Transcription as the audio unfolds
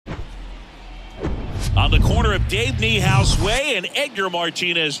On the corner of Dave Niehaus Way and Edgar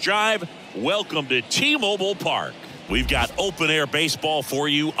Martinez Drive, welcome to T-Mobile Park. We've got open-air baseball for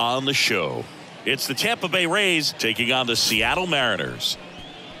you on the show. It's the Tampa Bay Rays taking on the Seattle Mariners.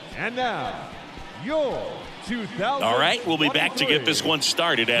 And now, your 2023. All right, we'll be back to get this one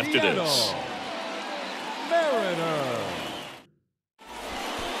started after this. Mariners.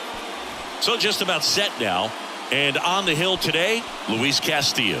 So just about set now. And on the hill today, Luis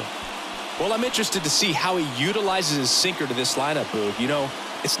Castillo. Well, I'm interested to see how he utilizes his sinker to this lineup, Boog. You know,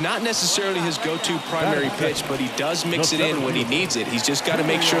 it's not necessarily his go-to primary pitch, but he does mix it in when he needs it. He's just got to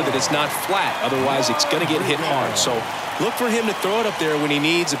make sure that it's not flat. Otherwise, it's going to get hit hard. So look for him to throw it up there when he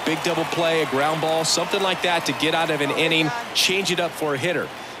needs a big double play, a ground ball, something like that to get out of an inning, change it up for a hitter.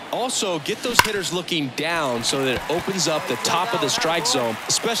 Also, get those hitters looking down so that it opens up the top of the strike zone,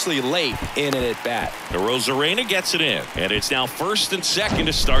 especially late in an at-bat. The Rosarena gets it in, and it's now first and second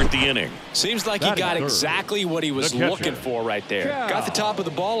to start the inning. Seems like he got exactly what he was looking for right there. Got the top of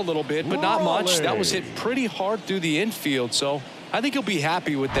the ball a little bit, but not much. That was hit pretty hard through the infield, so I think he'll be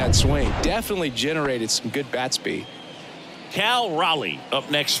happy with that swing. Definitely generated some good bat speed. Cal Raleigh up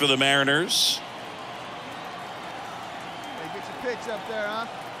next for the Mariners. Hey, get your picks up there, huh?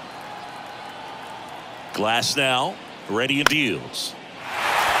 Glass now, ready and deals.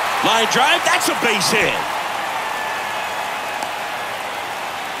 Line drive, that's a base hit.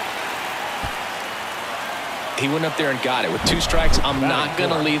 He went up there and got it with 2 strikes. I'm not going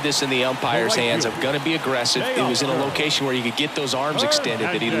to leave this in the umpire's hands. I'm going to be aggressive. It was in a location where you could get those arms extended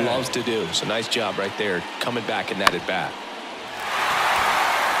that he loves to do. So nice job right there coming back in that at bat.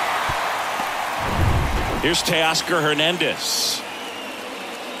 Here's Teoscar Hernandez.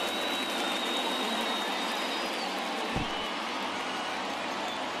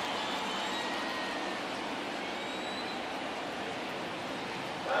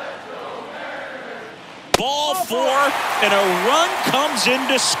 Ball 4, and a run comes in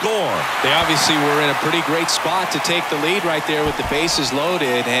to score. They obviously were in a pretty great spot to take the lead right there with the bases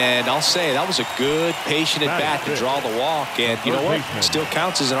loaded, and I'll say that was a good patient at bat to draw the walk, and you know what, still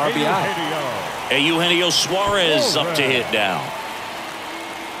counts as an RBI. And Eugenio Suarez up to hit now.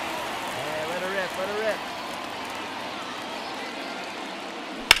 Let her rip, let her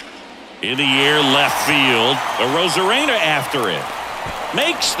rip. In the air, left field. The Rosarena after it.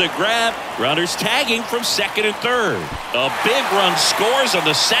 Makes the grab. Runners tagging from second and third. A big run scores on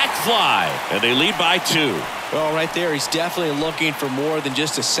the sac fly, and they lead by 2. Well, right there, he's definitely looking for more than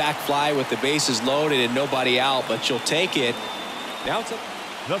just a sac fly with the bases loaded and nobody out, but you'll take it. Now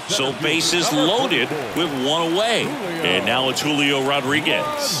it's so bases loaded with 1 away. And now it's Julio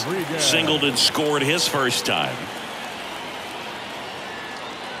Rodriguez. Singled and scored his first time.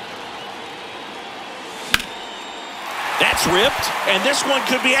 That's ripped, and this one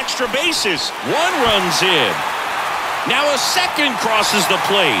could be extra bases. 1 runs in. Now a second crosses the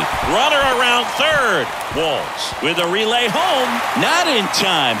plate. Runner around third. Walls with a relay home. Not in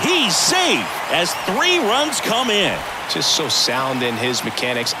time. He's safe as 3 runs come in. Just so sound in his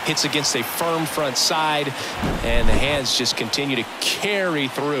mechanics. Hits against a firm front side, and the hands just continue to carry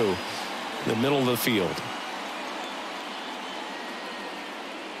through the middle of the field.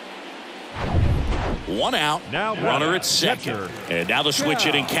 1 out, runner at second. And now the switch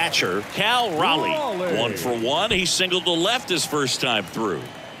hitting catcher, Cal Raleigh. 1 for 1. He singled to left his first time through.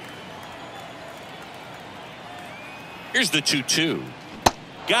 Here's the 2-2.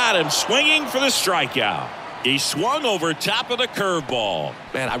 Got him swinging for the strikeout. He swung over top of the curveball.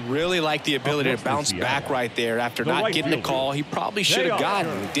 Man, I really like the ability to bounce back right there after not getting the call. He probably should have gotten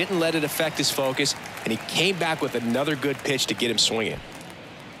it. He didn't let it affect his focus, and he came back with another good pitch to get him swinging.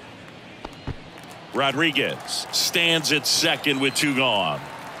 Rodriguez stands at second with 2 gone.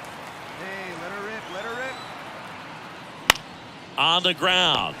 Hey, let her rip, let her rip. On the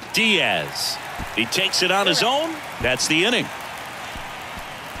ground, Diaz. He takes it on his own. That's the inning.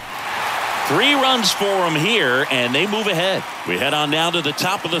 3 runs for him here, and they move ahead. We head on down to the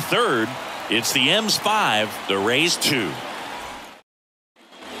top of the third. It's the M's 5, the Rays 2.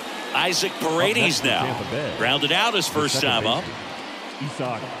 Isaac Paredes now. Grounded out his first time up.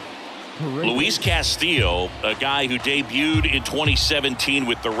 Luis Castillo, a guy who debuted in 2017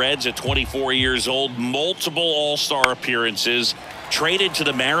 with the Reds at 24 years old, multiple All-Star appearances, traded to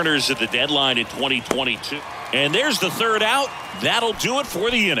the Mariners at the deadline in 2022. And there's the 3rd out. That'll do it for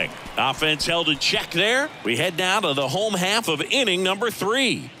the inning. Offense held in check there. We head now to the home half of inning number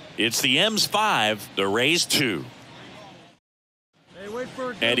 3. It's the M's 5, the Rays 2.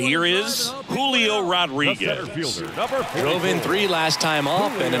 And here is Julio Rodriguez. Drove in 3 last time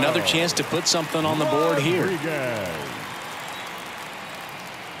up, and another chance to put something on the board here.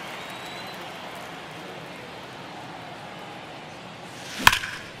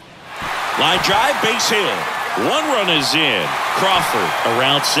 Line drive, base hit. One run is in. Crawford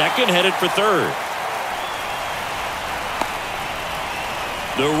around second, headed for third.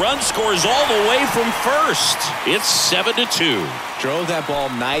 The run scores all the way from first. It's 7-2. Drove that ball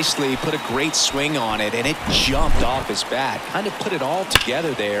nicely, put a great swing on it, and it jumped off his bat. Kind of put it all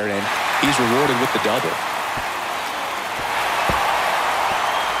together there, and he's rewarded with the double.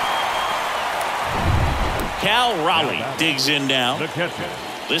 Cal Raleigh digs in now. The catcher.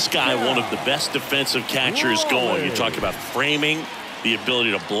 This guy, one of the best defensive catchers going. You talk about framing, the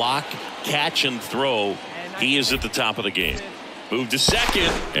ability to block, catch, and throw. He is at the top of the game. Move to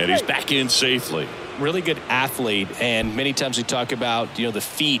second, and he's back in safely. Really good athlete, and many times we talk about, the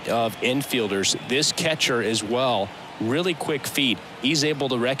feet of infielders. This catcher as well, really quick feet. He's able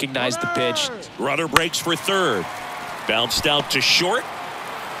to recognize the pitch. Runner breaks for third. Bounced out to short.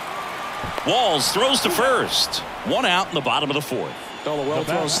 Walls throws to first. One out in the bottom of the fourth. Well, a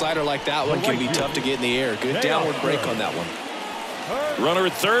well-thrown slider like that one can be tough to get in the air. Good downward break on that one. Runner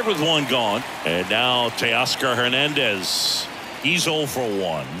at third with one gone. And now Teoscar Hernandez. He's 0 for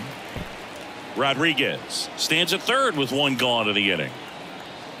 1. Rodriguez stands at third with one gone in the inning.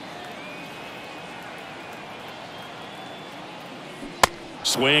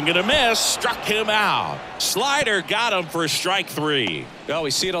 Swing and a miss. Struck him out. Slider got him for strike 3. Well,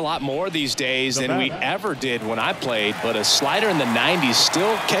 we see it a lot more these days than we ever did when I played, but a slider in the 90s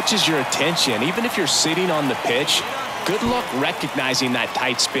still catches your attention. Even if you're sitting on the pitch, good luck recognizing that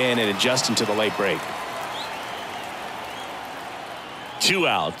tight spin and adjusting to the late break. 2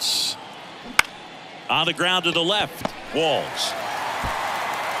 outs. On the ground to the left. Walls.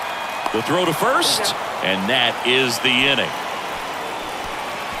 The throw to first, and that is the inning.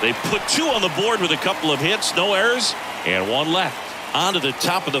 They put 2 on the board with a couple of hits, no errors, and 1 left. On to the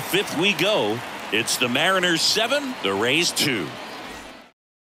top of the 5th we go. It's the Mariners 7, the Rays 2.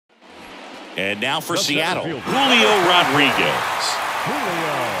 And now for Seattle, Julio Rodriguez.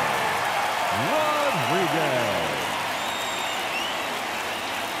 Julio Rodriguez.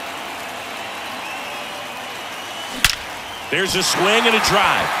 There's a swing and a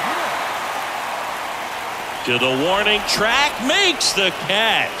drive. To the warning track, makes the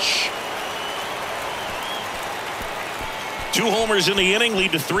catch. 2 homers in the inning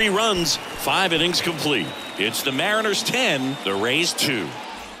lead to 3 runs, 5 innings complete. It's the Mariners 10, the Rays 2.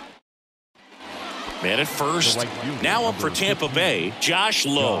 Man at first, now up for Tampa Bay, Josh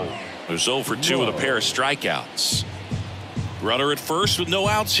Lowe, who's 0 for 2 with a pair of strikeouts. Runner at first with no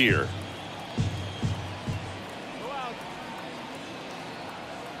outs here.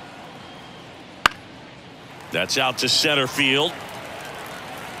 That's out to center field.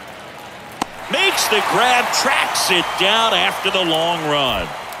 Makes the grab, tracks it down after the long run.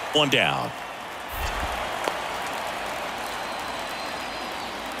 1 down.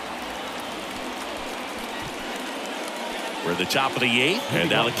 We're at the top of the 8th, and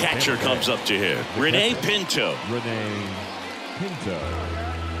now the catcher comes up to hit. Rene Pinto. Rene Pinto.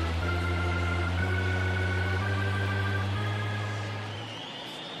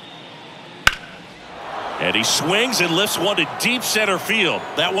 And he swings and lifts one to deep center field.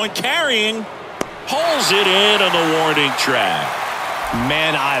 That one carrying, pulls it in on the warning track.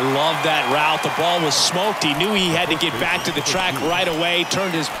 Man, I love that route. The ball was smoked. He knew he had to get back to the track right away.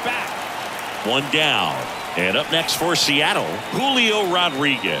 Turned his back. 1 down. And up next for Seattle, Julio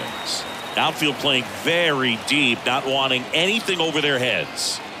Rodriguez. Outfield playing very deep, not wanting anything over their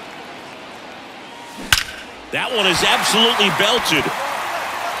heads. That one is absolutely belted.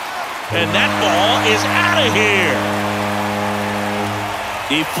 And that ball is out of here.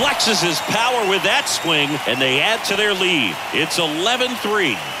 He flexes his power with that swing, and they add to their lead. It's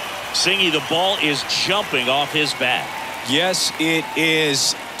 11-3. Singy, the ball is jumping off his bat. Yes, it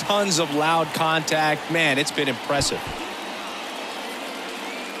is. Tons of loud contact. Man, it's been impressive.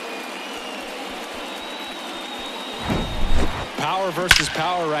 Power versus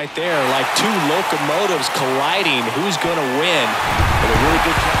power right there, like 2 locomotives colliding. Who's going to win?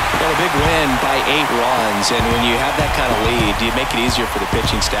 But a big win by 8 runs, and when you have that kind of lead, you make it easier for the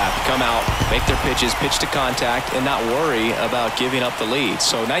pitching staff to come out, make their pitches, pitch to contact, and not worry about giving up the lead.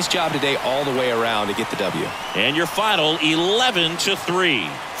 So nice job today all the way around to get the W. And your final 11-3.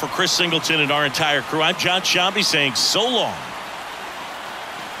 For Chris Singleton and our entire crew, I'm John Shambi saying so long.